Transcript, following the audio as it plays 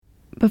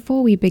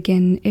Before we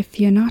begin, if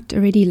you're not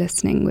already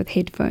listening with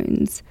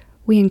headphones,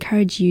 we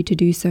encourage you to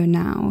do so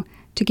now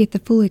to get the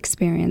full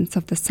experience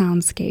of the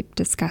soundscape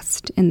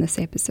discussed in this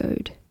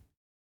episode.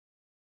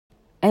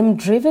 I'm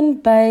driven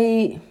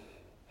by,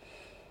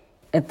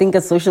 I think,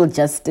 a social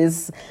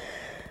justice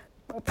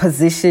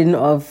position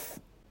of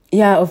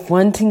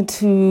wanting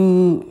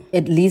to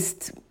at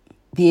least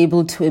be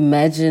able to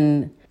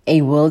imagine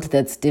a world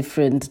that's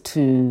different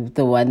to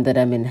the one that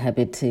I'm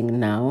inhabiting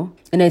now.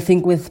 And I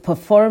think with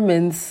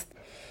performance,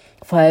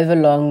 for however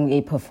long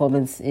a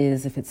performance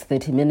is, if it's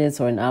 30 minutes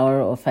or an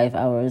hour or 5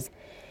 hours,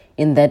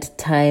 in that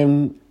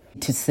time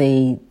to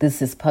say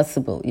this is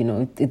possible,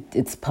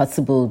 it's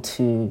possible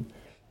to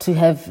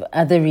have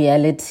other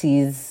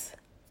realities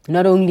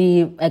not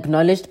only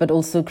acknowledged but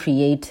also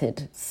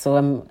created.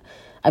 So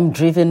I'm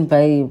driven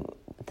by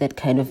that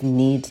kind of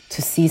need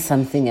to see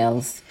something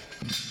else.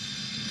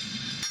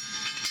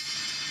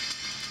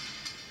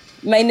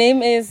 My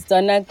name is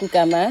Donna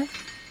Kukama,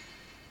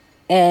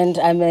 and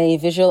I'm a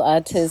visual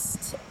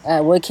artist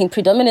working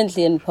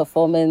predominantly in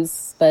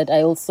performance, but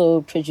I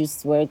also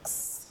produce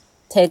works,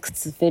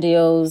 texts,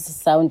 videos,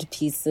 sound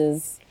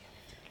pieces.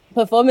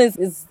 Performance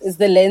is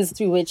the lens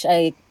through which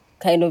I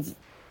kind of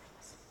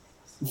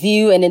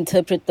view and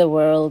interpret the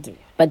world,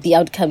 but the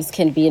outcomes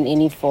can be in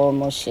any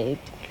form or shape.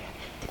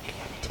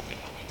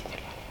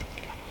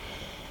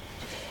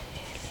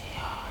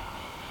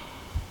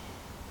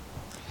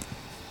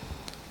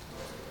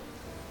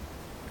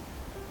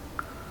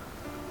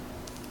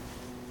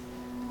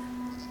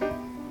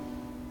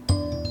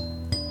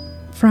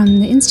 From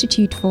the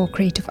Institute for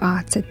Creative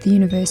Arts at the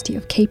University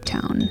of Cape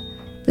Town,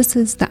 this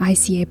is the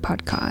ICA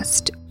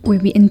podcast, where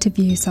we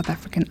interview South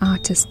African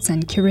artists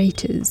and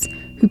curators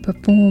who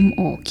perform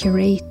or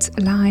curate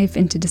live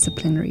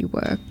interdisciplinary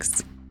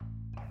works.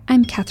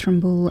 I'm Catherine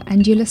Bull,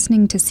 and you're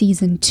listening to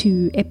Season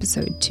 2,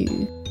 Episode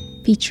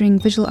 2, featuring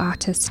visual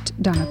artist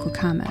Donna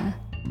Kukama.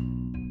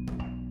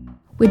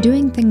 We're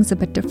doing things a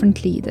bit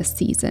differently this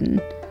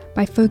season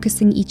by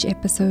focusing each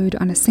episode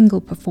on a single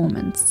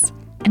performance.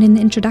 And in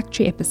the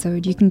introductory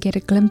episode, you can get a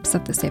glimpse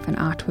of the 7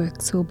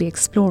 artworks we'll be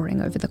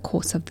exploring over the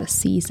course of this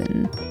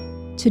season.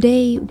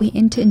 Today, we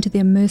enter into the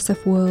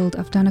immersive world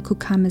of Donna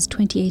Kukama's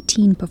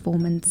 2018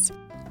 performance,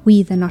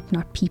 We the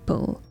Not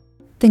People,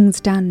 Things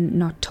Done,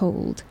 Not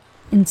Told,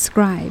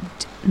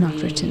 Inscribed,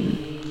 Not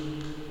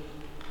Written.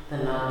 The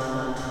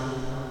not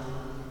people,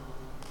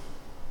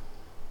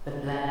 the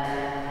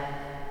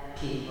black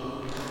people.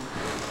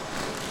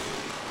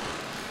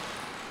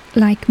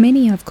 Like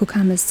many of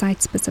Kukama's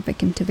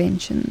site-specific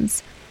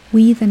interventions,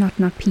 We the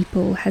Not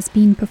People has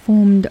been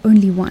performed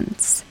only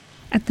once,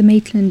 at the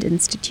Maitland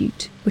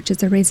Institute, which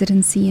is a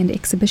residency and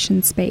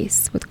exhibition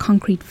space with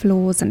concrete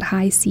floors and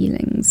high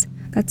ceilings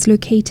that's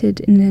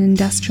located in an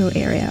industrial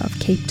area of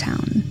Cape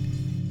Town.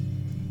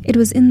 It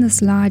was in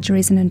this large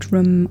resonant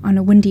room on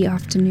a windy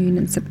afternoon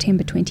in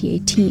September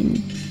 2018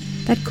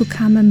 that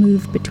Kukama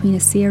moved between a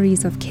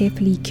series of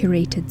carefully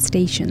curated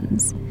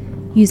stations,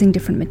 using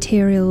different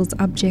materials,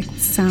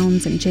 objects,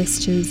 sounds and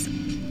gestures,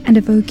 and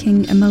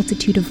evoking a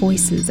multitude of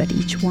voices at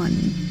each one,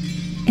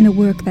 in a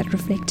work that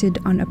reflected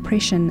on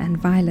oppression and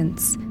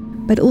violence,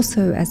 but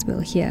also, as we'll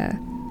hear,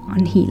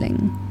 on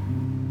healing.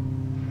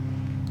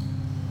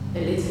 A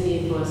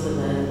litany for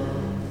survival.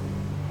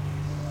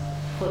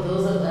 For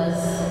those of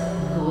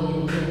us who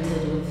were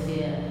imprinted with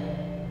fear.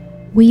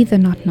 We the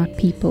Not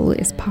People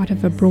is part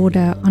of a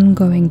broader,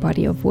 ongoing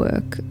body of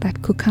work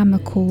that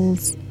Kukama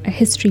calls a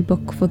history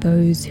book for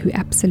those who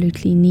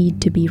absolutely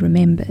need to be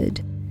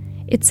remembered.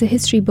 It's a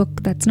history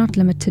book that's not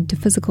limited to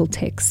physical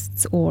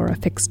texts or a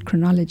fixed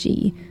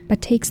chronology,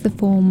 but takes the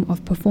form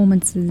of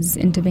performances,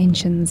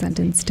 interventions, and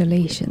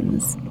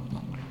installations.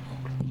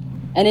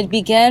 And it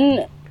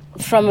began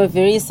from a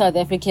very South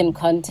African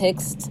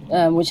context,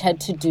 which had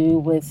to do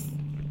with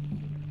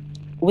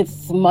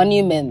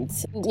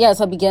monuments. Yeah,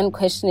 so I began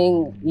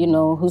questioning,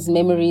 whose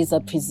memories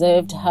are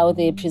preserved, how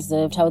they're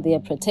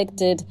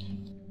protected.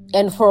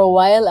 And for a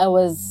while, I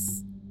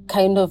was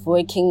kind of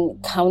working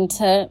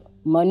counter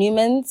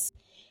monuments.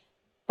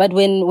 But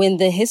when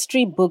the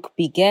history book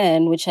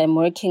began, which I'm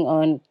working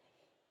on,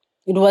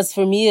 it was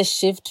for me a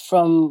shift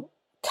from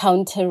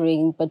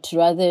countering, but to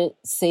rather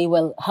say,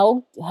 well,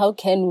 how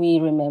can we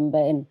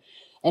remember,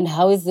 and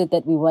how is it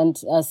that we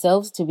want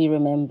ourselves to be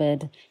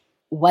remembered?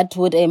 What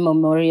would a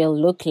memorial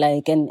look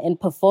like? And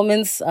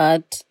performance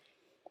art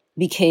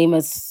became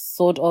a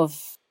sort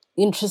of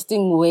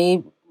interesting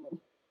way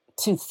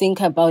to think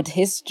about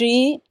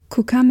history.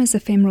 Kukama's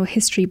ephemeral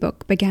history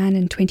book began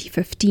in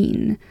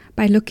 2015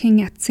 by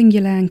looking at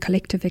singular and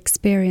collective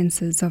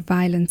experiences of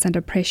violence and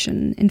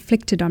oppression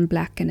inflicted on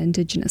Black and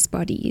Indigenous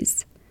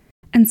bodies.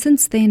 And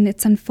since then,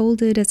 it's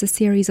unfolded as a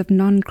series of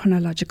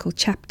non-chronological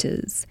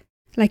chapters,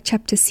 like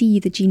Chapter C,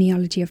 The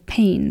Genealogy of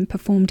Pain,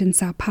 performed in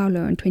Sao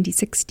Paulo in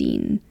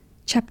 2016.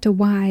 Chapter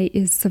Y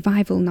is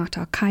Survival Not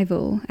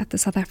Archival at the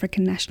South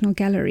African National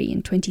Gallery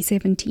in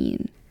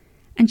 2017.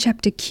 And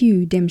Chapter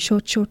Q, Dem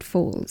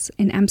Shortfalls,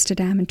 in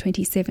Amsterdam in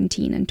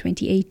 2017 and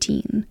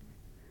 2018.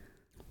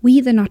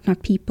 We the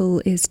Not People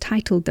is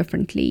titled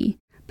differently,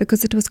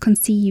 because it was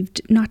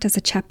conceived not as a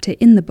chapter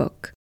in the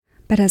book,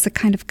 but as a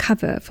kind of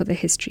cover for the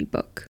history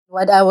book.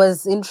 What I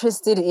was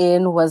interested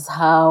in was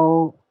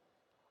how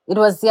it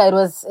was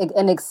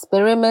an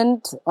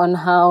experiment on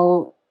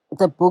how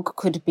the book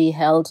could be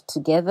held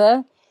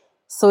together.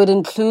 So it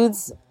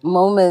includes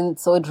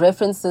moments, or it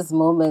references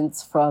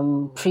moments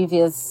from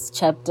previous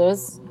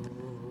chapters.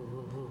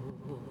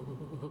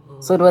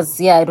 So it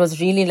was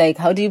really like,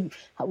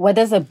 what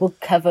does a book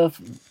cover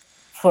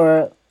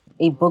for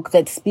a book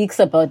that speaks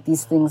about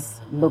these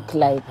things look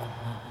like?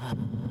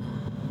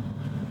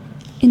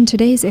 In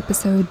today's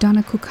episode,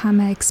 Donna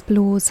Kukama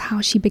explores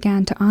how she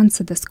began to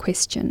answer this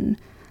question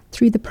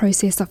through the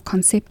process of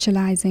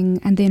conceptualizing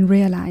and then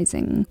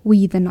realizing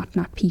we the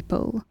not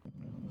people.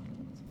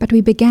 But we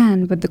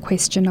began with the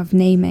question of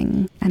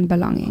naming and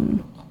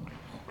belonging.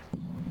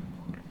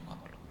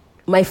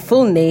 My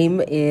full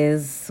name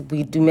is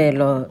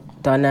Boitumelo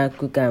Donna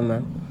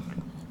Kukama.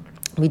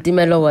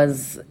 Boitumelo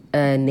was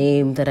a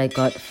name that I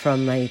got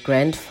from my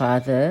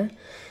grandfather,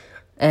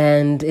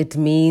 and it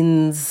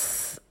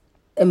means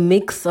a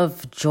mix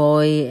of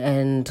joy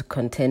and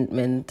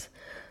contentment.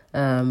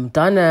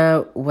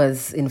 Donna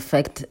was, in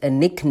fact, a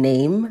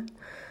nickname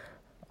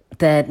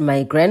that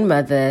my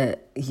grandmother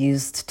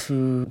used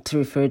to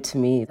refer to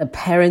me.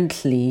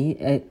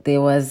 Apparently,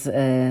 there was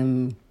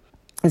a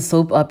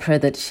soap opera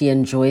that she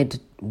enjoyed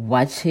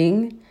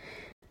watching,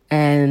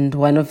 and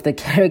one of the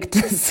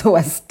characters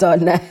was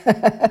Donna.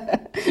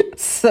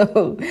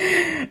 So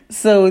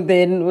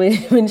then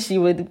when she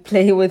would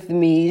play with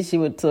me, she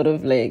would sort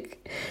of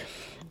like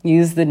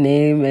use the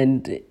name,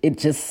 and it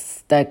just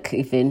stuck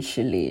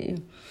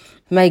eventually.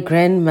 My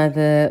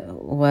grandmother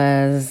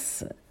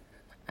was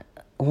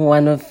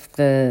one of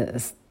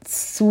the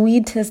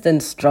sweetest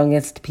and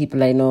strongest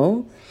people I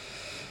know.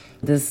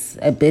 This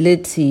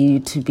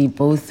ability to be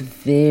both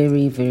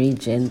very, very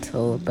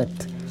gentle, but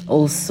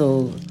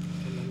also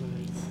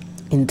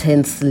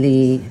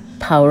intensely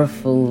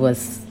powerful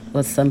was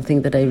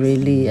something that I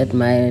really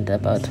admired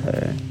about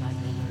her.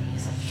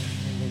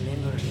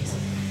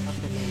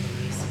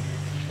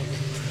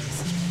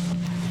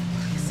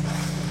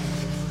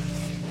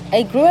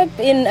 I grew up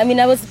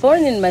I was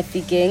born in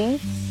Mafikeng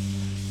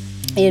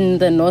in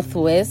the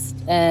Northwest,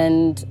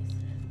 and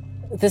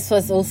this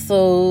was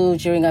also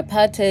during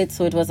apartheid,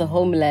 so it was a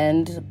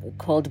homeland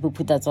called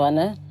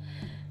Buputatswana.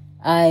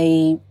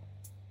 I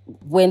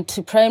went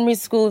to primary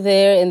school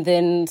there and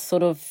then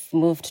sort of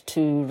moved to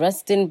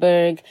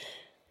Rustenburg.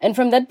 And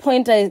from that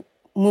point, I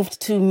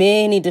moved to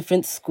many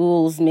different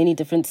schools,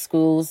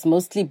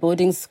 mostly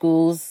boarding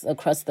schools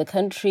across the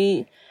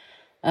country.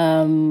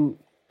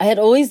 I had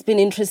always been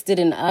interested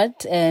in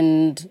art,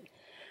 and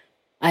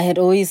I had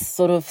always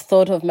sort of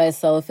thought of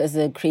myself as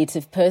a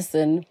creative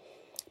person.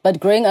 But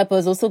growing up, I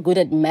was also good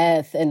at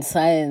math and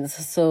science.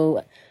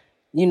 So,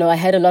 I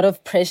had a lot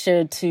of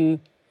pressure to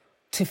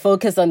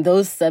focus on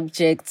those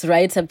subjects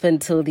right up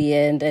until the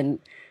end. And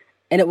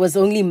it was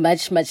only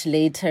much, much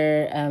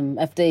later,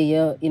 after a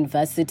year in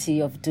varsity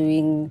of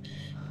doing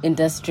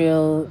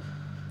industrial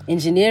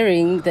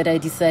engineering, that I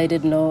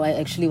decided, no, I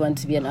actually want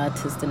to be an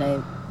artist. And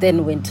I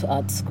then went to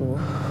art school.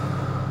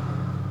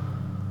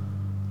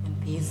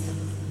 And these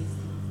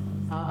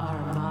are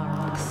our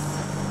marks.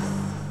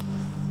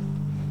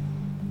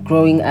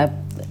 Growing up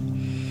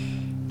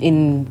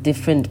in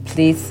different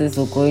places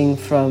or going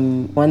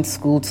from one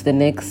school to the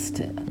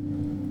next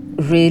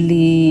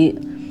really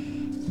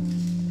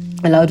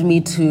allowed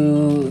me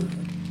to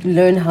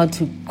learn how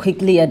to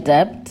quickly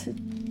adapt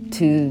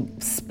to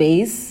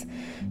space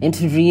and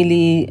to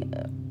really,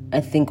 I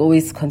think,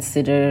 always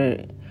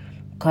consider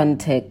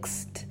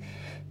context.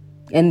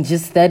 And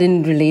just that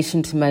in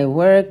relation to my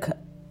work,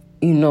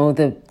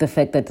 the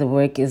fact that the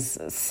work is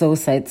so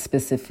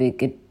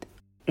site-specific, it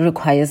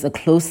requires a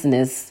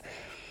closeness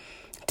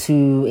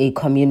to a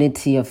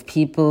community of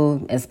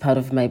people as part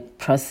of my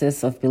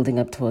process of building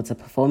up towards a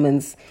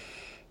performance.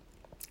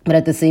 But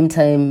at the same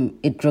time,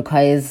 it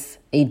requires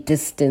a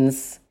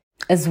distance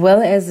as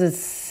well as a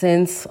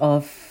sense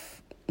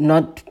of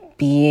not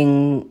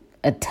being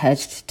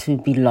attached to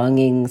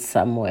belonging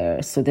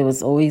somewhere. So there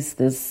was always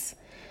this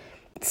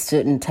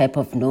certain type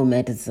of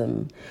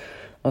nomadism,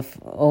 of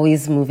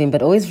always moving,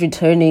 but always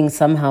returning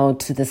somehow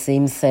to the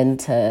same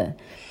center.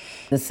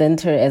 The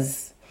center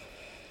as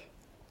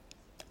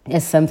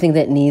something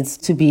that needs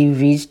to be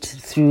reached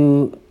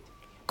through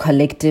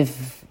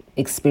collective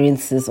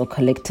experiences or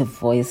collective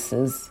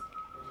voices.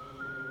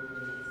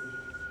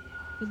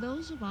 For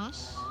those of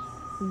us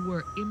who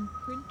were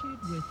imprinted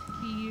with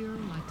fear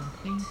like a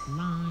faint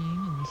line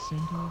in the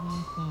center of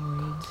our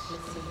foreheads,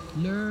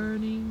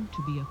 learning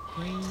to be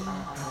afraid.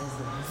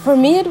 For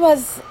me, it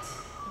was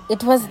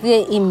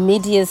the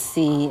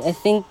immediacy. I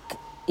think,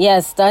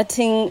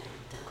 starting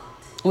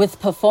with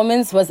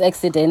performance was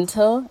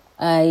accidental.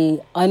 I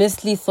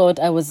honestly thought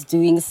I was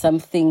doing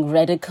something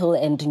radical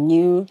and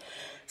new,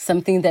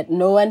 something that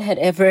no one had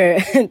ever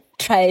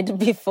tried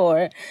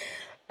before.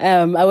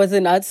 I was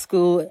in art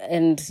school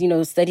and,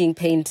 studying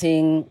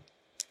painting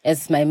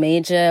as my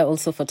major,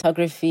 also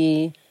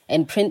photography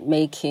and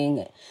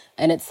printmaking.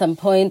 And at some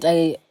point,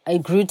 I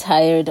grew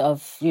tired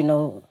of,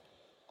 the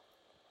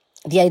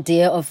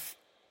idea of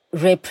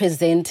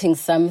representing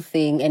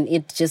something and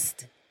it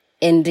just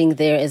ending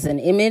there as an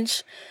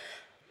image.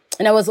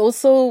 And I was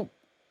also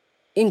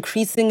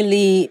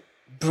increasingly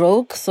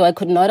broke, so I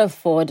could not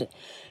afford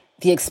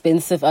the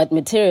expensive art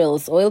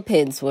materials. Oil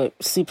paints were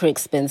super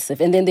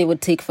expensive, and then they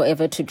would take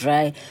forever to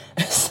dry.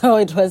 So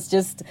it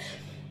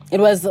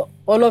was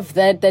all of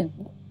that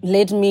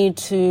led me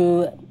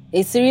to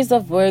a series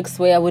of works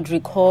where I would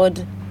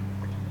record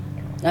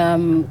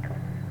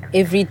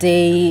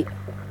everyday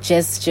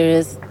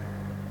gestures,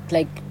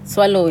 like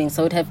swallowing.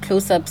 So I would have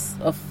close-ups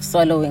of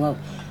swallowing, or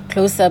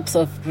close-ups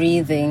of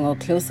breathing, or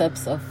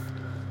close-ups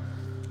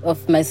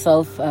of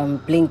myself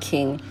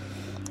blinking.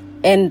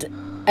 And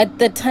at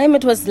the time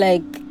it was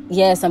like,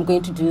 yes, I'm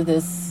going to do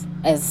this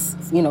as,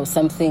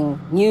 something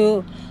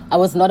new. I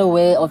was not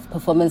aware of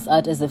performance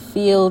art as a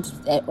field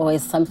or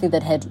as something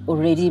that had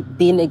already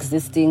been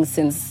existing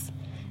since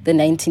the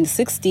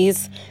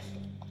 1960s.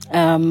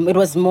 It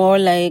was more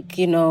like,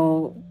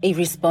 a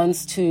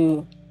response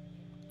to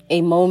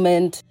a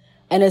moment.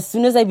 And as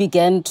soon as I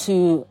began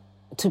to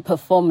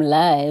perform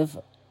live,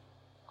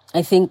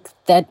 I think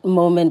that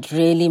moment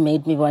really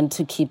made me want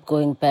to keep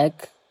going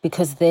back,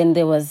 because then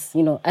there was,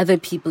 other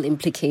people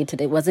implicated.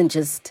 It wasn't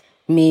just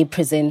me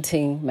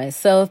presenting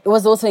myself. It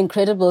was also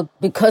incredible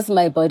because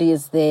my body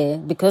is there,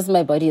 because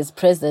my body is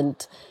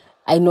present.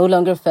 I no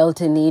longer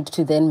felt a need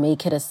to then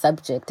make it a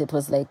subject. It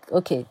was like,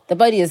 okay, the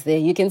body is there.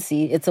 You can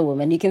see it's a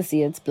woman. You can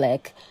see it's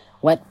black.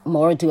 What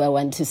more do I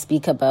want to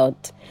speak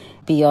about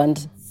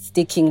beyond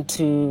sticking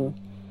to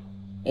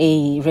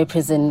a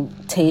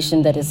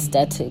representation that is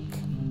static?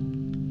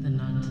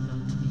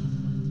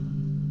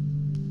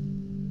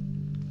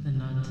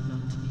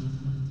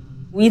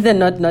 We the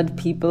not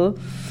people,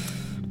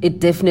 it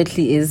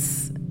definitely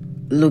is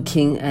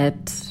looking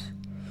at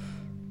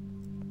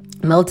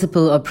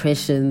multiple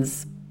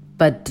oppressions,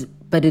 but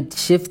it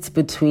shifts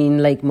between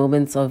like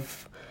moments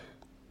of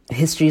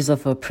histories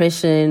of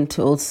oppression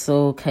to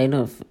also kind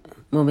of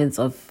moments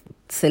of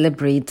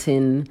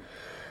celebrating,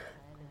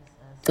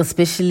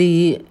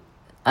 especially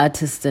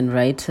artists and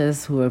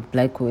writers who are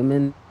Black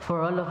women.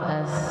 For all of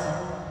us,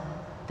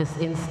 this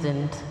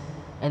instant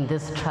and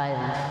this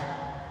triumph,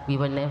 we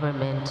were never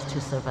meant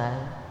to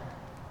survive.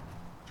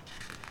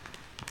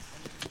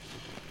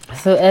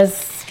 So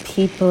as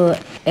people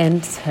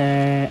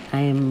enter,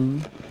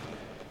 I'm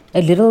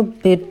a little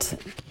bit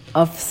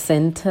off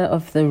center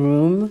of the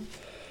room.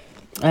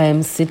 I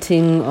am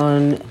sitting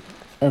on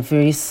a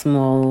very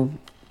small,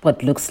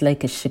 what looks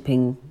like a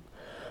shipping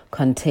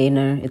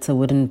container. It's a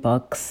wooden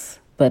box,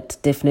 but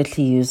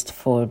definitely used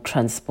for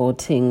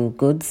transporting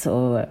goods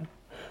or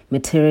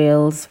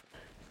materials.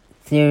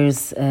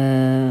 There's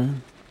a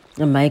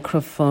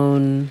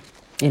microphone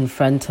in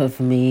front of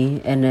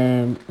me and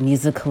a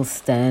musical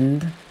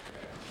stand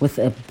with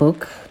a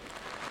book.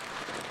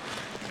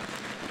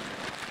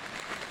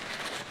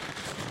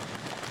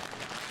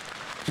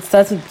 It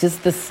starts with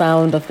just the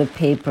sound of the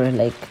paper,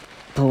 like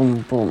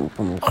boom, boom,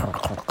 boom,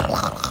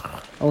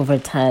 over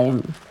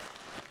time.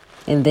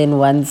 And then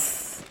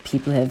once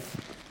people have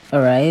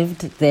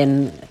arrived,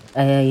 then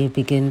I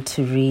begin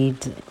to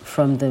read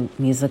from the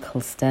musical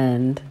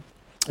stand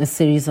a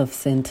series of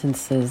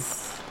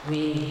sentences.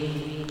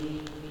 We,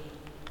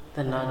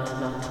 the not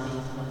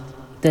people.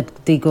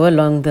 That they go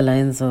along the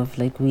lines of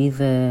like we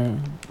the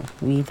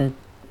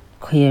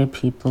queer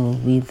people,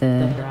 we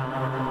the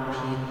brown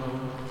people,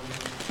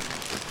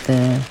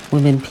 the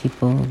women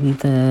people, we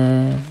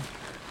the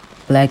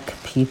Black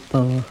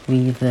people,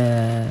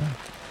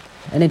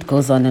 and it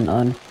goes on and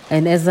on.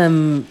 And as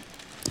I'm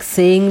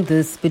saying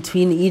this,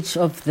 between each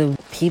of the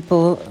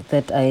people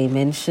that I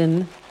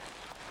mention,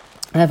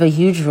 I have a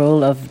huge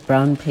roll of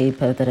brown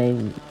paper that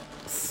I'm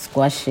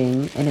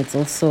squashing, and it's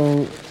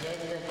also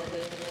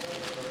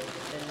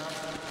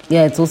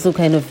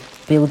kind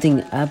of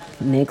building up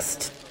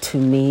next to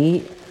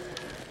me,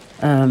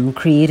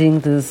 creating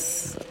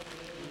this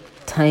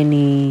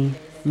tiny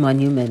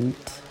monument,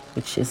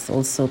 which is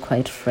also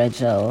quite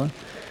fragile.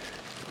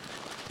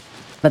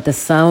 But the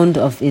sound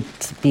of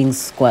it being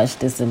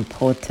squashed is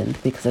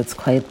important because it's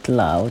quite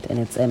loud and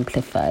it's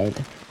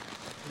amplified.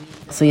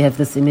 So you have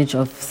this image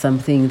of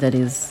something that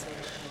is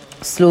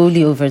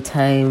slowly over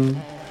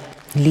time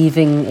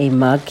leaving a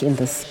mark in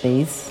the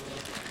space.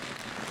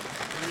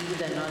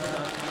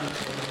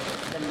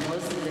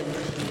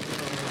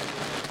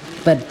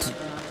 But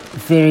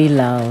very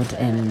loud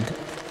and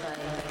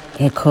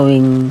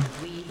echoing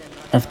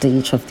after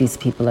each of these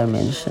people are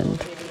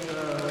mentioned.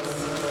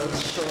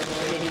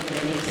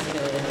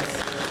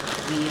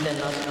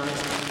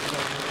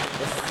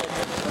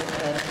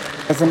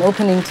 As an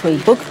opening to a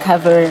book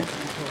cover,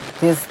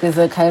 there's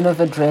a kind of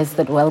address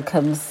that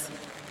welcomes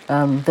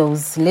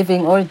those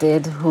living or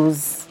dead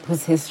whose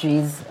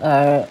histories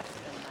are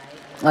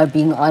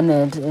being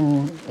honored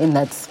in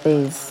that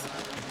space.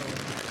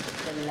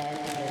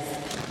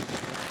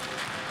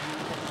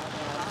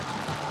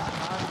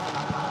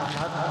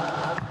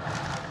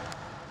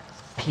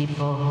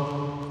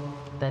 People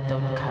that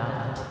don't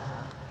count.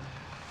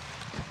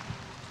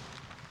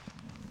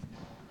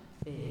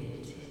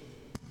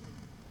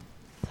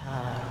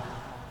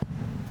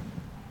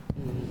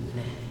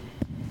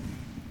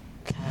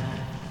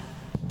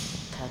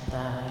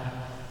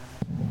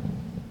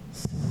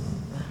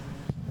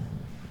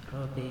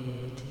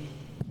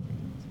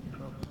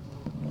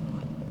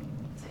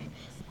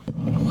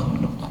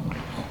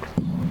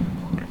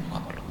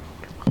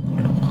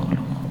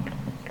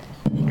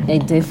 I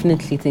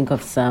definitely think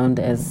of sound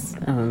as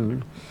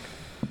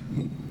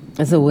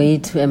a way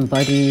to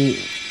embody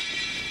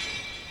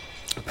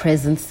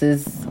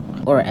presences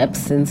or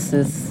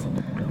absences,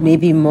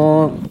 maybe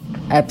more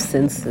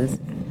absences.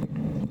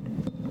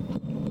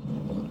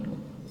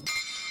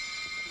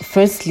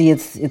 Firstly,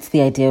 it's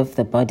the idea of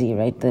the body,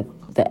 right? The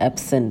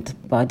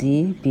absent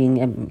body being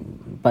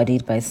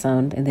embodied by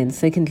sound, and then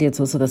secondly, it's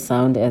also the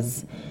sound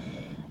as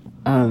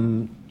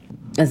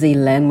a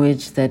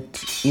language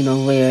that,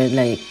 where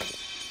like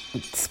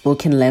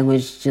spoken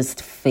language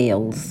just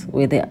fails,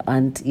 where there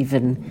aren't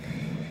even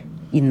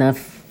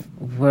enough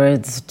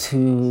words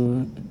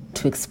to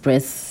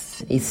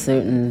express a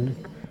certain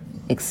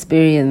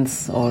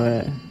experience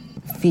or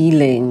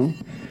feeling,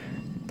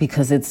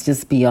 because it's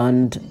just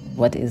beyond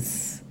what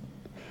is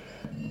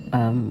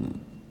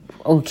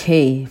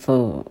okay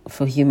for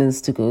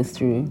humans to go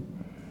through.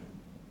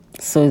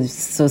 So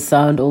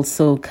sound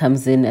also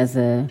comes in as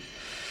an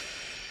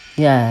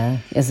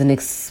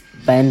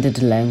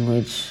expanded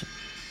language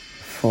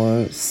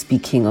for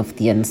speaking of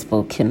the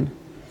unspoken.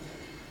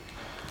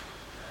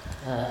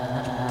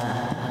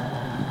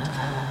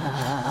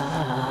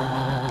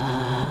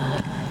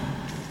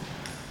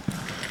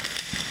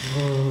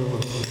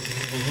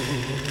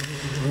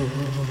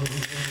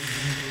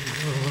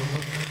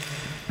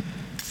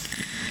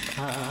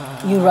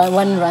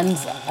 One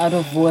runs out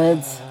of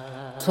words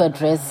to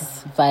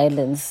address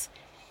violence,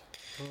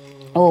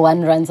 or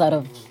one runs out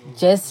of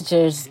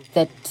gestures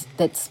that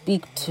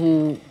speak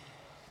to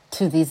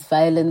these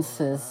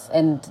violences,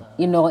 and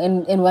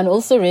one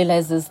also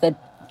realizes that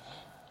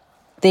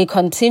they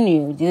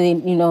continue.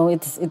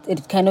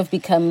 It kind of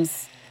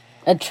becomes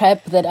a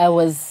trap that I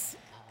was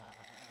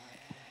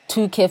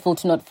too careful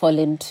to not fall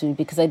into,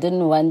 because I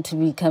didn't want to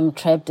become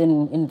trapped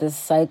in this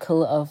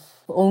cycle of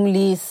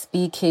only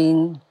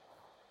speaking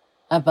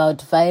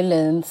about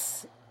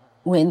violence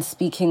when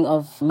speaking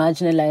of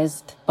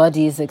marginalized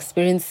bodies,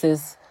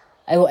 experiences.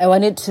 I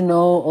wanted to know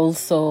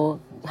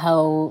also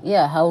how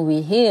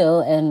we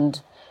heal,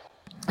 and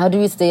how do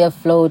we stay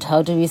afloat,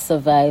 how do we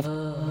survive,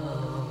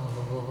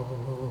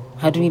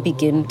 how do we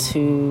begin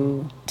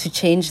to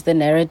change the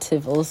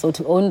narrative, also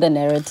to own the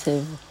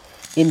narrative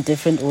in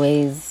different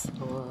ways.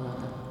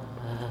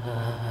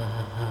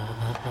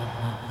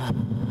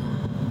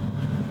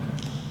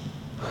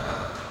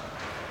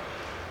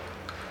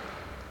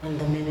 And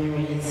the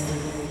memories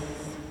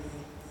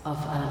of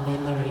our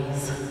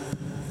memories.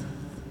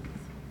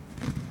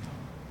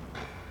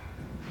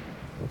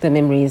 The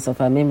memories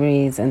of our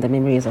memories and the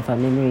memories of our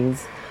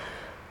memories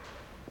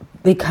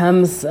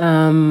becomes,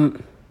 I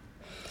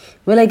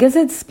guess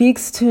it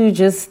speaks to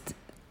just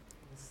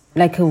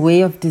like a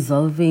way of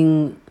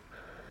dissolving,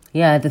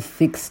 the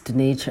fixed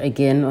nature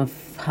again of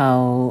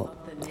how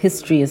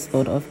history is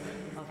thought of.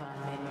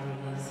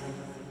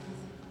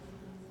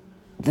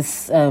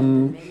 This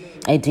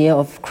idea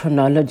of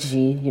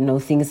chronology,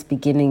 things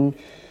beginning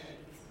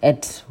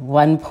at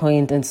one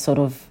point and sort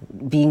of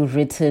being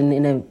written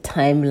in a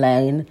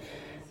timeline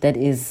that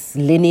is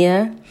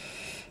linear.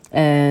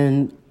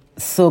 And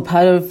so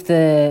part of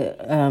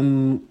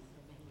the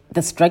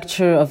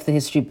structure of the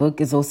history book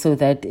is also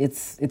that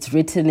it's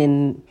written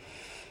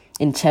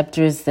in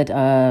chapters that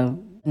are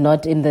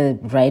not in the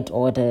right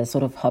order,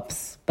 sort of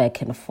hops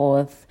back and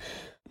forth,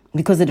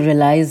 because it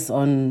relies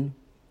on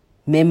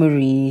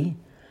memory,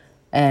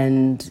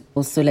 and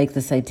also like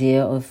this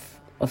idea of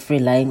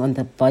relying on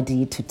the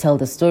body to tell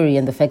the story,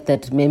 and the fact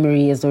that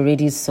memory is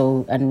already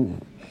so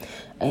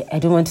I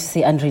don't want to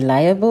say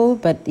unreliable,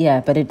 but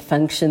it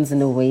functions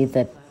in a way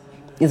that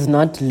is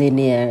not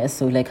linear.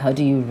 So like, how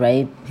do you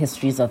write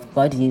histories of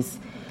bodies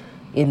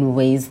in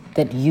ways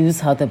that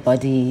use how the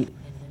body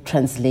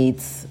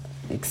translates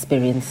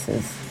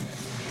experiences?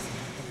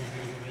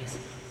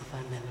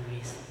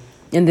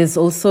 And there's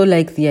also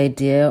like the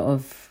idea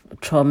of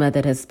trauma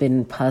that has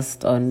been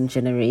passed on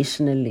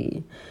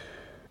generationally.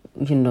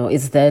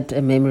 Is that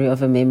a memory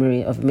of a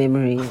memory of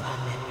memory?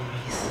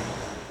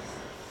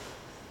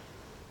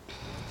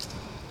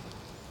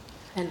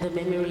 And the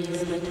memories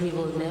that we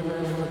will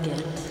never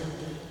forget.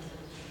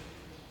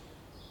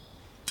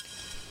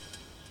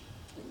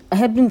 I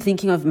had been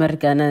thinking of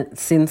Marikana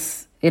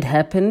since it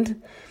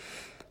happened,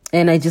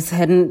 and I just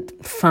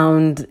hadn't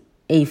found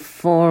a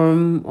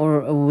form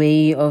or a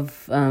way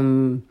of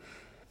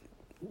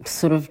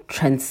sort of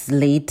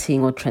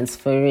translating or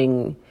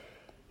transferring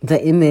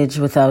the image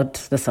without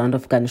the sound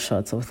of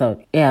gunshots, or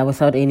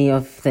without any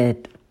of the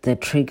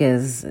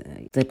triggers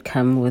that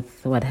come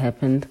with what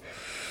happened.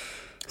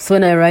 So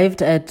when I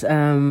arrived at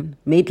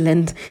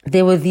Maitland,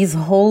 there were these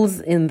holes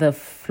in the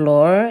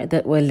floor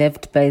that were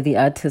left by the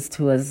artist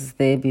who was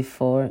there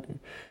before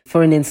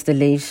for an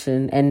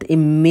installation. And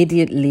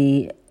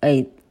immediately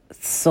I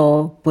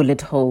saw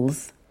bullet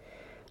holes.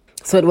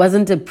 So it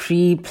wasn't a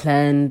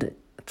pre-planned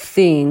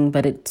thing,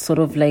 but it sort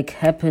of like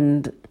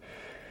happened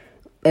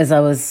as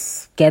I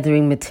was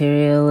gathering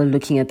material,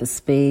 looking at the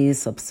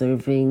space,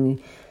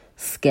 observing,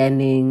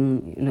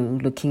 scanning,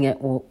 looking at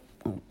all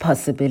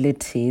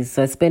possibilities.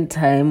 So I spent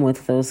time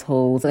with those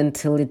holes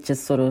until it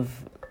just sort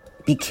of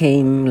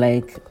became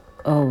like,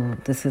 oh,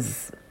 this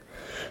is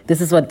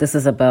what this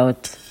is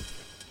about.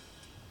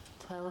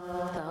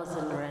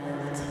 12,000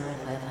 rand,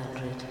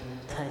 500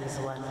 times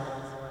 1.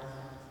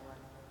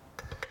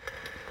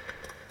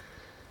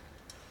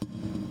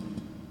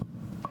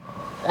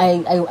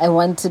 I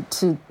wanted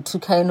to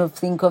kind of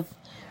think of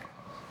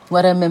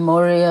what a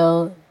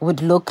memorial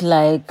would look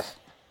like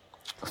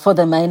for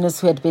the miners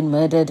who had been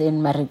murdered in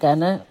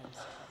Marikana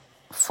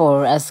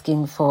for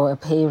asking for a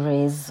pay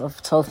raise of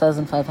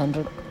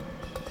 12,500.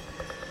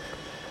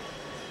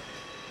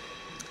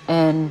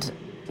 And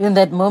in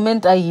that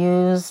moment, I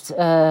used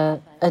a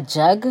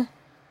jug,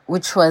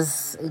 which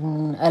was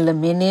in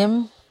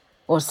aluminium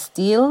or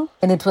steel,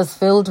 and it was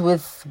filled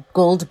with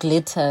gold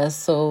glitter.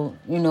 So,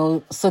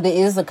 so there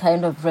is a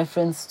kind of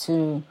reference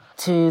to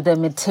the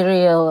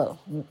material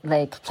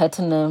like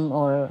platinum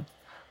or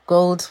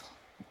gold,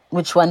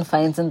 which one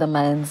finds in the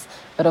mines.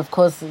 But of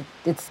course,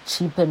 it's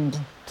cheapened.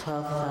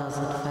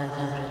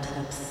 12,500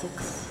 times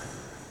 6.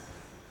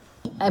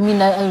 I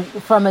mean, I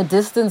from a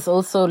distance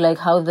also, like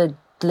how the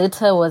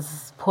glitter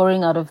was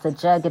pouring out of the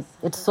jug,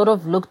 it sort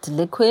of looked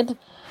liquid.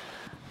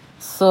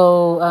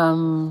 So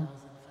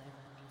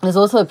there's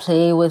also a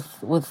play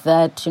with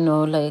that,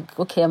 like,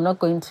 okay, I'm not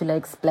going to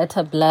like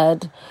splatter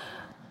blood.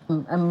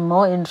 I'm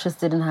more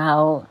interested in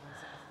how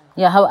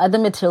other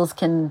materials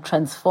can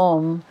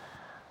transform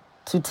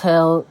to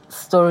tell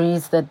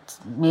stories that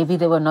maybe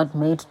they were not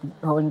made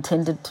or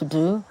intended to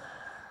do.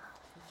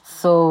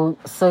 So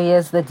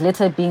yes, the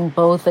glitter being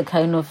both a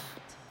kind of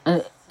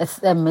a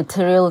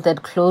material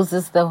that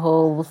closes the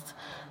holes,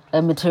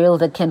 a material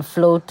that can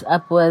float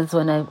upwards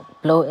when I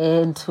blow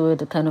air into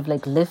it. It kind of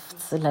like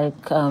lifts,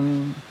 like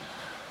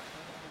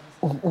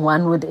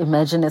one would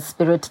imagine a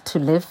spirit to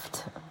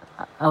lift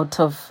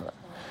out of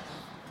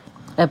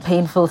a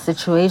painful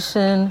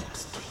situation.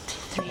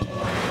 23.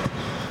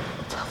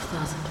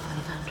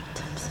 12,500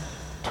 times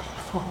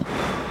 24.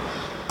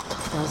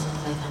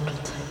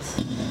 12,500 times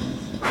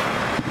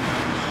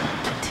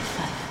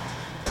 25.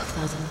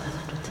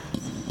 12,500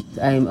 times.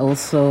 I'm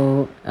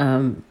also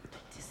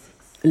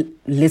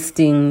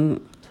listing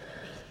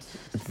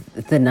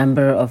the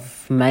number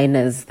of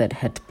miners that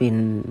had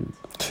been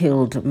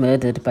killed,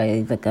 murdered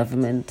by the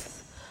government.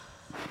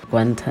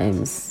 1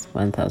 times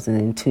 1,000,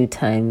 and 2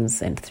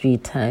 times, and 3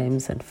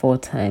 times, and 4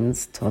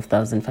 times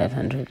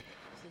 12,500.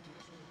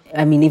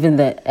 I mean, even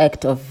the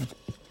act of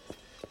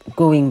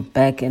going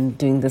back and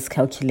doing this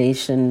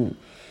calculation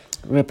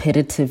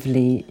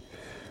repetitively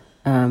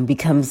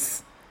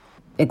becomes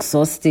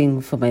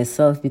exhausting for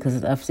myself,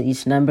 because after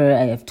each number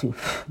I have to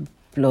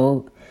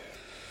blow.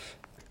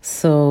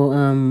 So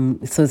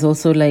it's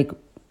also like,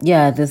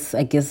 this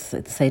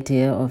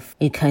idea of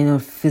a kind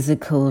of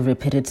physical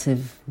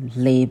repetitive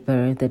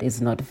labor that is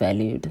not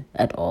valued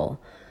at all.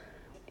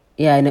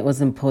 Yeah, and it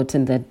was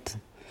important that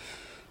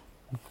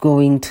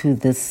going to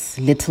this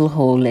little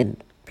hole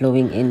and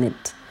blowing in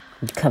it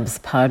becomes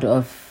part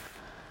of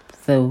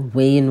the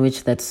way in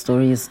which that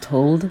story is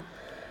told.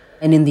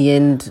 And in the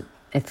end,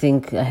 I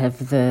think I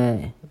have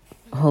the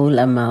whole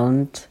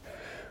amount,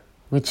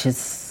 which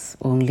is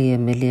only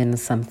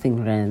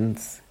 1,000,000-something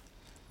rands.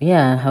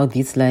 Yeah, how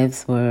these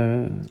lives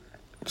were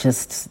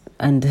just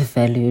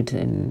undervalued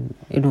in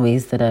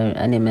ways that are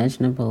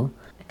unimaginable.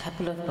 A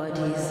couple of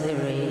bodies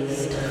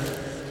erased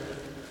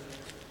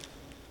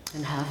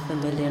and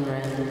 500,000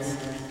 rands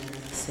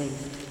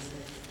saved.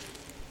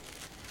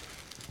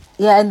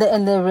 Yeah, and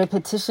the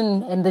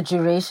repetition and the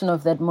duration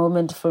of that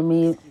moment for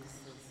me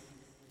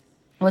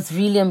was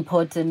really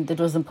important.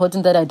 It was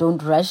important that I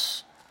don't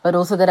rush, but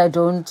also that I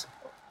don't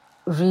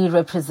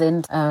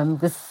re-represent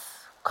this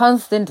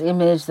constant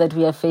image that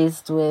we are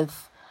faced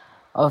with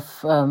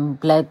of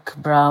black,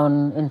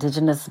 brown,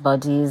 indigenous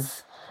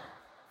bodies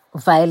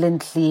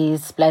violently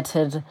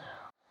splattered.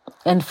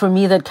 And for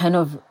me, that kind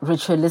of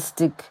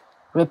ritualistic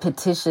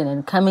repetition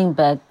and coming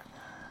back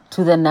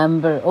to the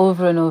number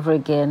over and over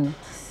again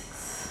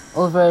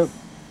over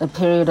a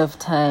period of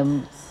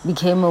time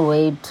became a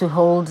way to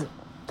hold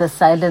the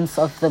silence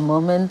of the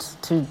moment,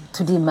 to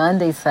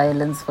demand a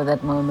silence for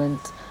that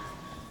moment.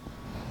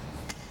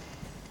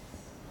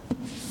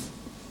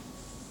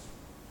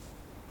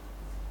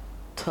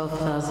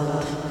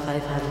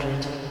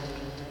 $12,500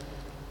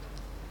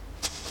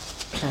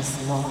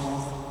 plus more.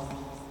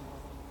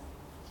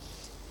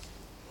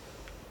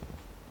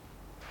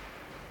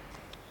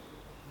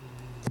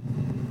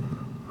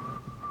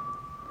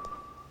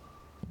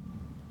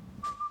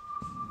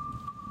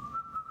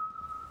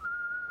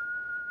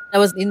 I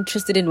was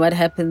interested in what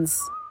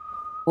happens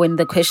when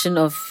the question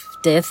of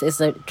death is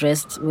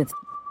addressed with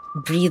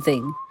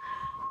breathing.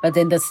 But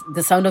then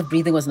the sound of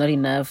breathing was not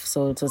enough.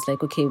 So it was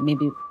like, okay,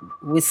 maybe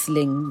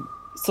whistling.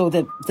 So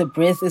the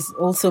breath is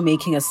also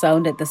making a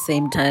sound at the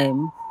same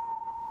time.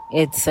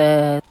 It's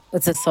a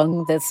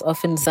song that's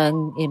often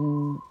sung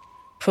in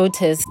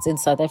protests in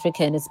South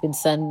Africa, and it's been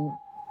sung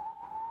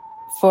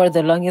for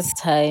the longest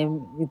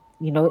time.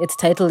 Its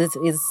title is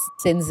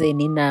Senze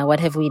Nina, What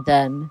Have We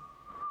Done?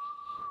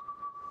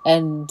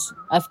 And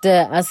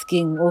after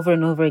asking over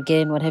and over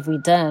again, what have we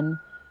done?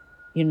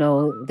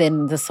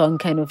 Then the song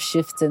kind of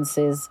shifts and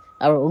says,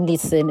 our only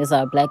sin is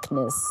our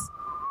blackness.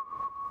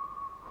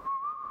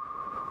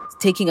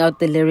 Taking out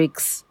the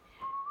lyrics,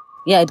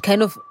 it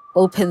kind of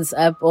opens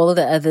up all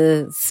the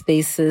other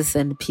spaces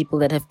and people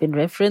that have been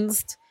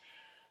referenced.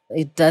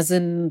 It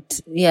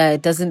doesn't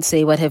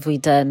say, what have we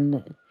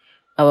done?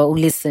 Our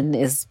only sin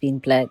is being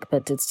black,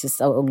 but it's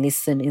just our only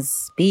sin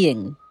is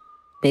being,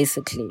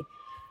 basically.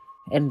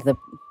 And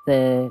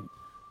the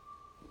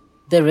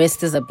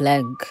rest is a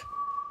blank.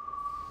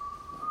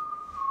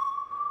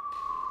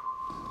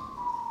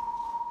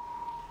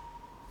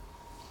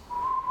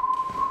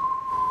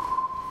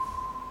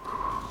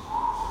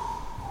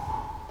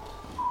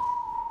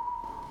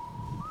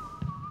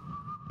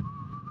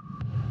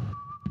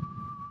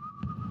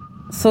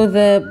 So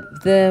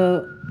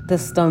the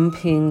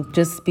stomping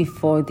just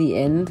before the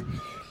end,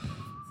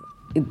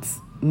 it's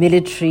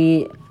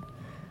military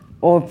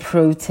or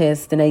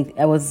protest, and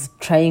I was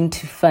trying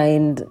to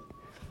find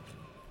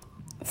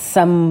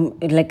some,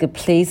 like, a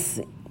place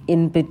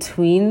in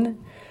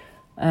between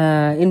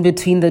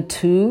the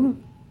two.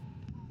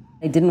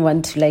 I didn't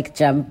want to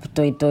jump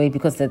doi doi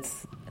because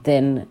that's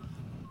then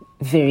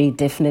very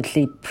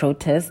definitely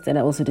protest, and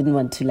I also didn't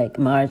want to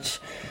march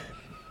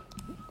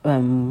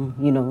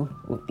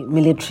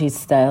military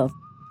style.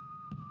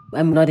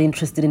 I'm not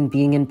interested in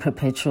being in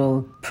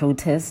perpetual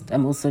protest.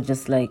 I'm also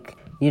just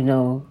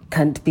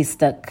can't be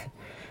stuck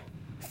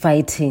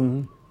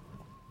fighting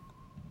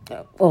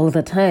all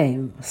the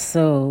time.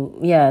 So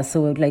where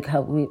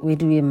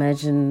do we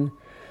imagine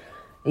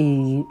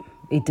a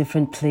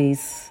different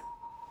place?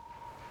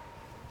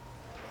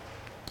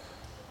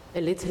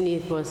 A litany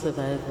for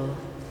survival.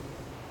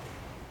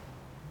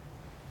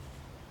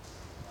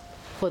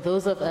 For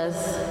those of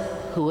us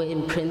who were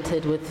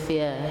imprinted with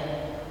fear,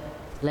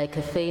 like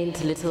a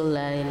faint little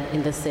line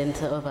in the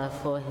center of our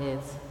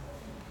foreheads,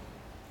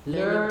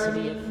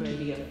 learning to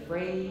be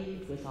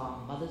afraid with our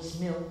mother's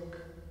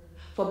milk.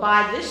 For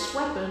by this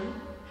weapon,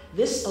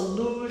 this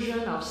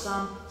illusion of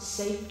some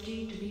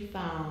safety to be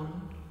found,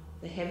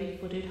 the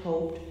heavy-footed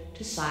hoped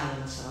to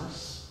silence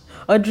us.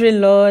 Audre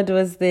Lorde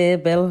was there,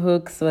 Bell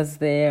Hooks was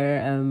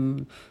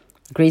there,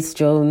 Grace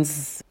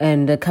Jones,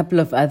 and a couple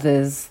of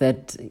others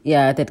that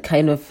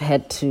kind of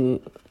had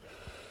to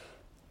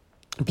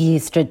be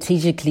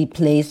strategically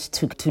placed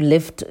to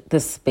lift the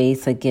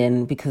space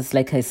again, because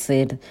like I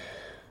said,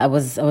 I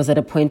was at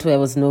a point where I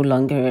was no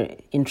longer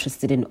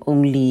interested in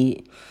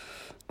only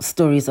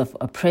stories of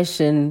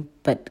oppression,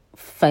 but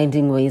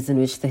finding ways in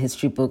which the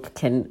history book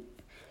can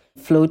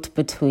float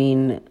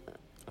between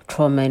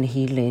trauma and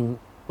healing.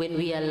 When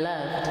we are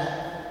loved,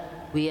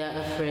 we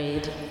are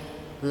afraid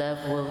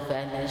love will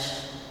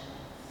vanish.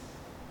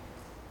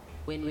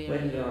 When we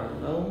are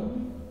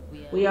alone,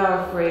 we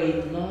are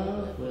afraid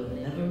love will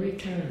never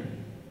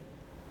return.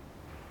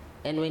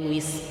 And when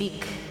we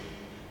speak,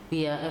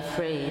 we are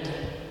afraid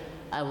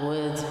our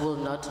words will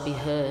not be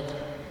heard,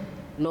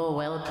 nor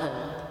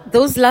welcome.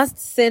 Those last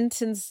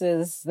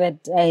sentences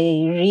that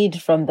I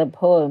read from the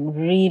poem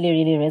really,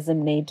 really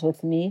resonate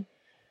with me,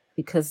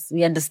 because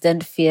we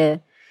understand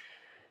fear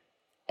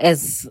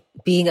as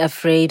being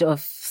afraid of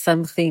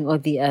something or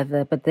the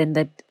other, but then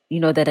that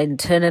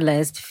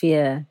internalized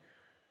fear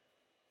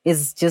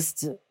is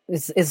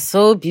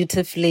so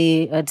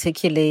beautifully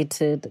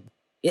articulated.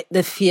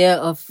 The fear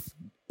of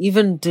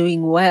even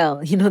doing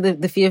well,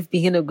 the fear of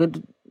being in a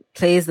good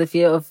place, the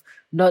fear of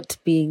not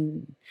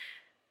being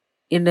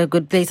in a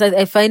good place.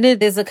 I find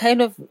there's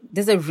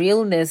a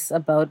realness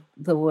about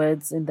the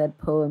words in that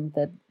poem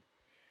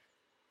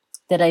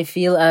that I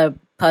feel are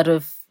part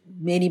of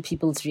many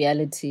people's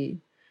reality.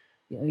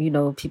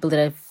 People that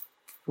I've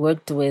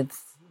worked with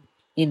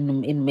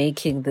in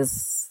making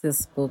this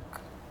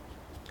book.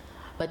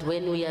 But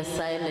when we are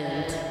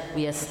silent,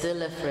 we are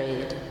still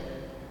afraid.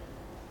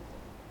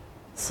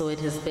 So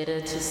it is better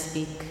to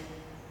speak.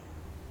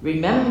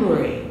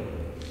 Remembering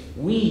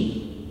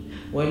we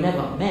were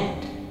never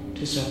meant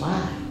to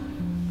survive.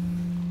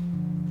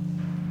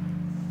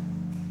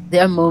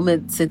 There are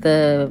moments in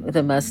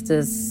the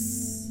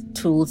master's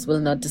tools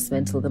will not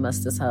dismantle the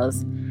master's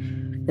house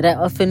that I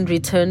often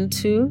return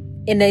to.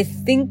 And I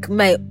think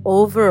my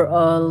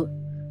overall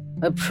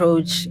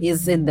approach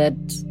is in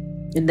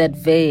that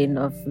vein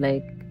of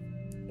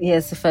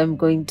yes, if I'm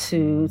going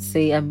to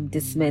say I'm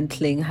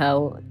dismantling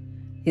how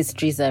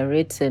histories are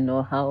written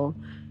or how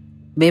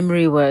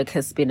memory work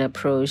has been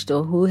approached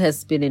or who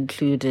has been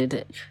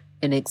included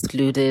and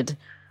excluded,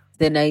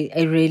 then I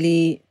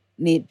really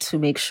need to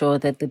make sure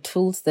that the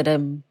tools that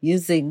I'm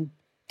using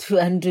to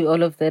undo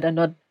all of that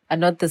are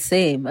not the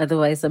same.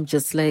 Otherwise, I'm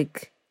just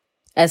like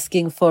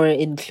asking for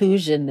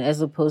inclusion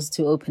as opposed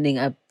to opening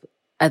up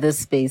other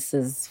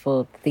spaces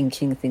for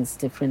thinking things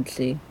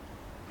differently.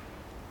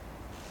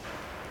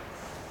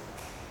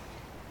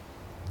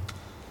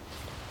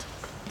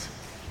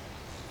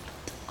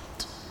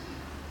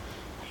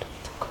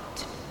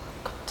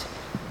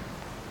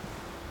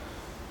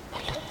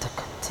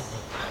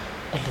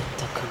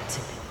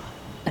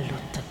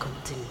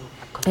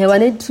 I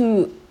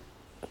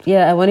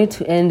wanted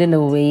to end in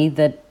a way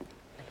that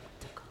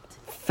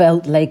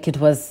felt like it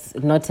was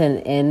not an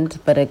end,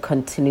 but a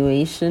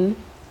continuation.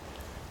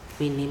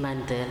 Winnie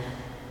Mandela.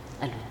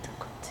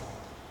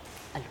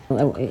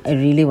 I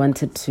really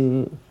wanted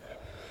to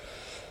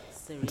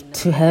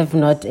have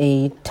not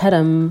a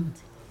tadam,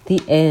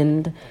 the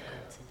end,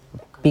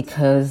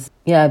 because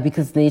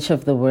nature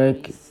of the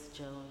work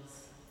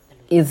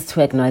is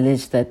to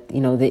acknowledge that,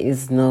 there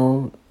is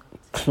no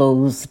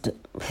closed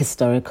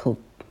historical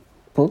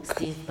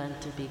book.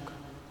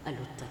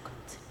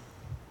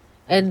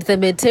 And the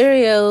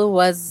material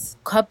was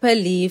copper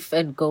leaf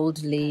and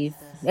gold leaf.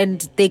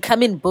 And they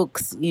come in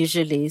books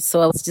usually.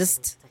 So I was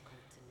just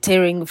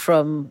tearing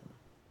from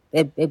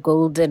a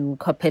gold and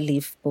copper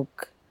leaf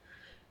book,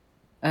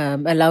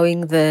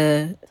 allowing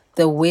the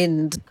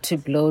wind to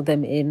blow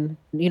them in.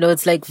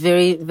 It's like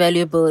very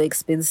valuable,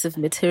 expensive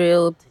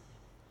material,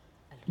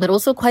 but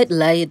also quite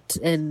light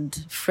and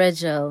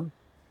fragile.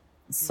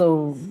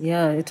 So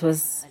it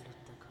was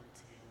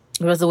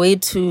a way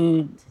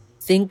to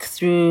think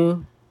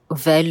through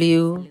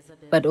value,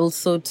 but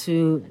also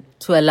to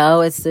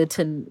allow a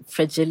certain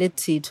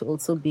fragility to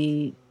also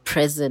be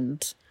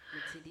present.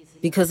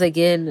 Because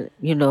again,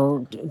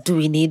 do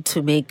we need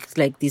to make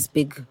like these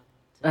big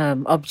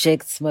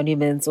objects,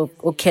 monuments, or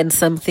can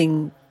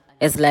something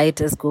as light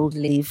as gold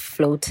leaf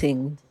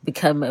floating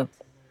become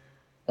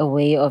a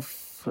way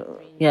of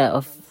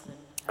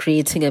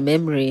creating a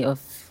memory of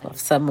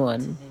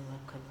someone?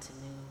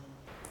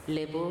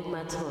 Lebo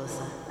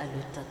Matosa,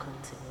 Aluta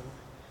continue.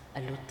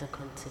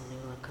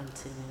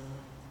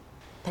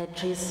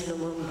 Patrice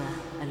Lumumba,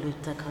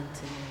 Aluta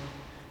continue.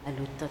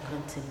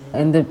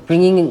 And the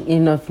bringing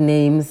in of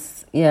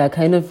names,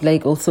 kind of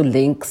like also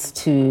links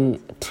to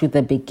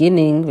the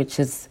beginning, which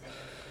is,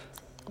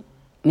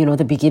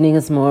 the beginning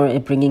is more a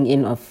bringing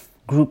in of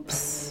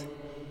groups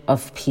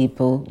of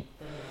people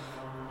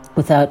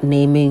without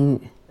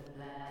naming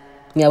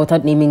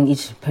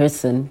each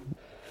person.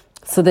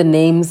 So the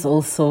names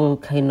also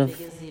kind of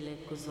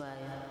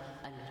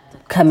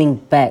coming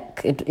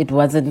back. It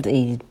wasn't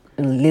a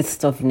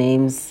list of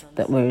names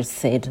that were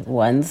said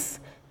once.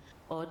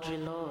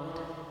 Audre Lorde,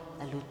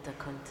 Aluta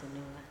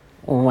continua.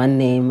 Or one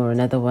name or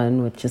another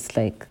one would just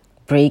like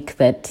break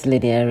that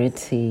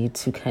linearity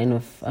to kind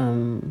of,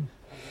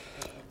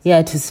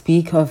 to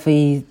speak of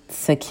a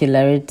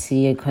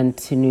circularity, a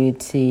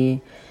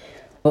continuity,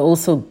 but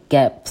also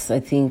gaps. I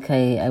think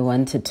I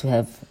wanted to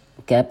have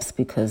gaps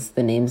because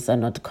the names are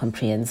not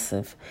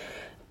comprehensive.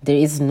 There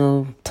is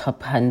no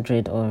top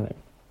 100 or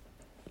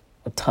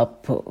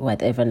top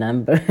whatever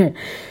number.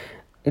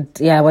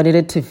 I wanted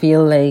it to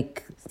feel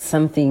like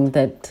something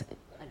that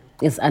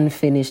is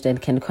unfinished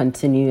and can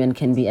continue and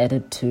can be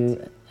added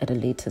to at a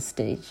later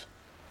stage.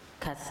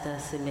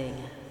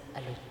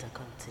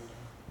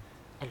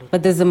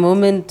 But there's a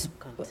moment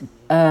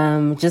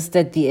just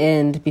at the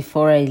end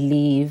before I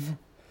leave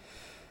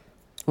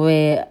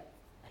where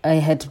I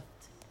had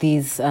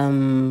these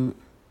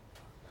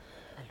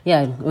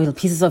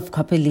pieces of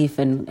copper leaf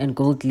and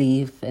gold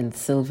leaf and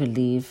silver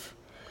leaf.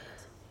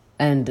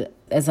 And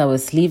as I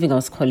was leaving, I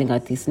was calling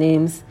out these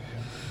names.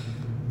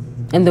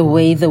 And the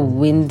way the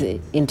wind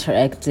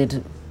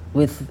interacted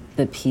with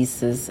the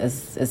pieces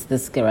as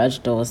this garage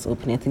door was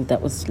opening, I think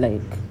that was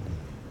like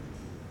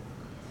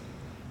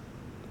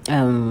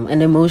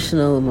an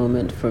emotional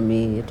moment for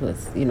me. It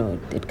was,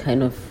 it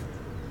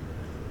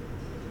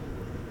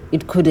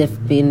could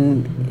have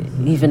been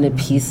even a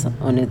piece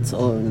on its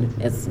own,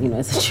 as a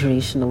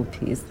durational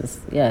piece.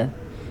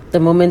 The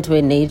moment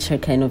where nature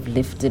kind of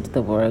lifted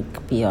the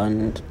work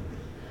beyond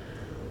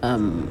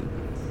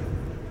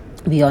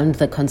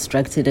the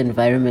constructed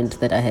environment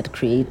that I had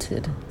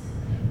created.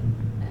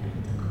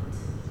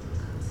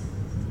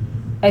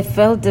 I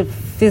felt a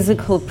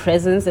physical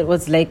presence. It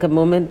was like a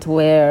moment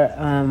where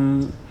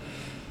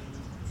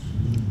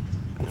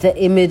the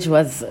image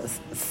was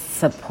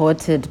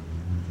supported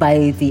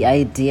by the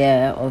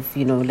idea of,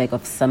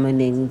 of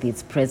summoning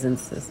these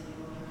presences.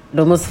 It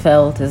almost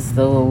felt as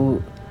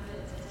though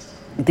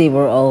they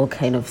were all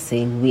kind of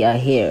saying, we are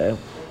here.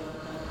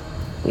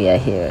 We are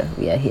here,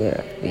 we are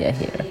here, we are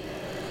here.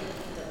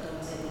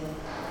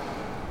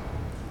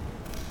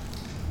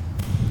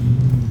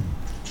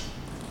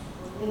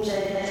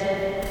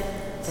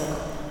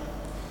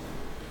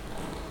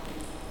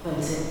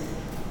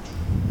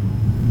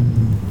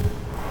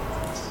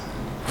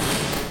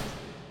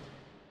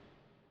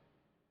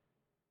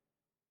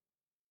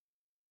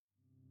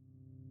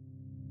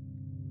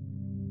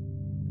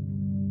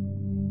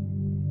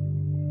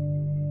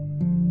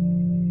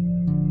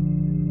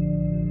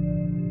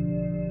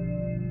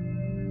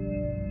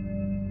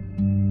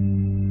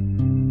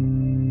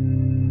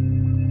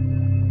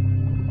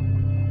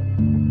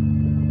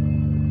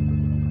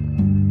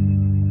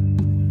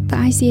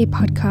 ICA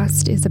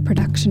podcast is a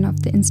production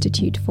of the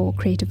Institute for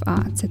Creative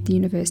Arts at the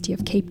University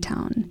of Cape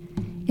Town.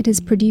 It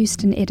is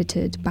produced and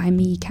edited by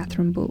me,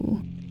 Catherine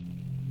Bull.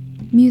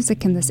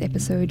 Music in this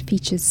episode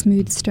features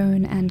Smooth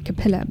Stone and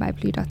Capilla by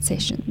Blue Dot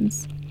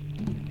Sessions.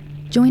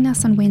 Join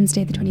us on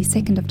Wednesday the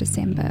 22nd of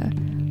December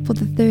for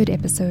the third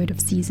episode of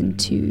Season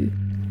 2,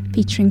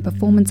 featuring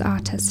performance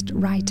artist,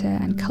 writer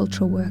and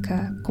cultural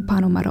worker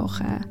Kopano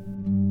Maroja.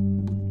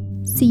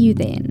 See you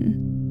then.